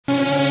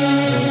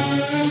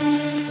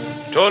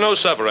Turnu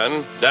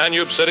Severin,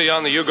 Danube city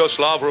on the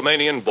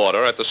Yugoslav-Romanian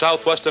border at the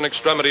southwestern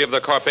extremity of the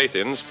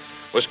Carpathians,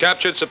 was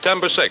captured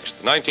September 6,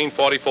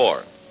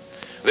 1944.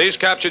 These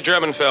captured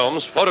German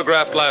films,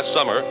 photographed last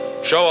summer,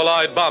 show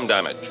Allied bomb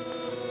damage.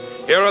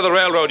 Here are the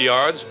railroad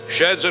yards,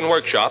 sheds, and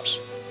workshops,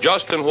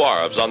 just and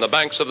wharves on the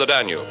banks of the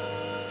Danube.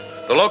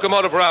 The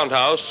locomotive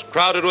roundhouse,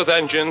 crowded with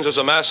engines, is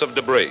a mass of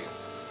debris.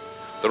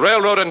 The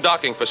railroad and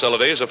docking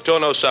facilities of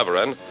Turnu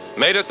Severin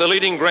made it the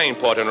leading grain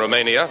port in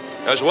Romania,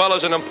 as well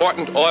as an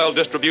important oil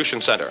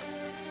distribution center.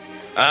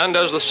 And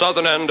as the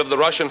southern end of the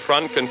Russian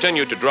front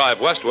continued to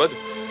drive westward,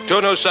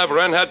 Turnu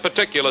Severin had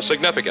particular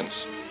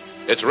significance.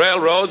 Its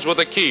railroads were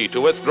the key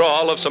to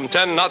withdrawal of some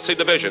 10 Nazi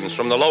divisions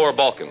from the lower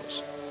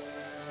Balkans.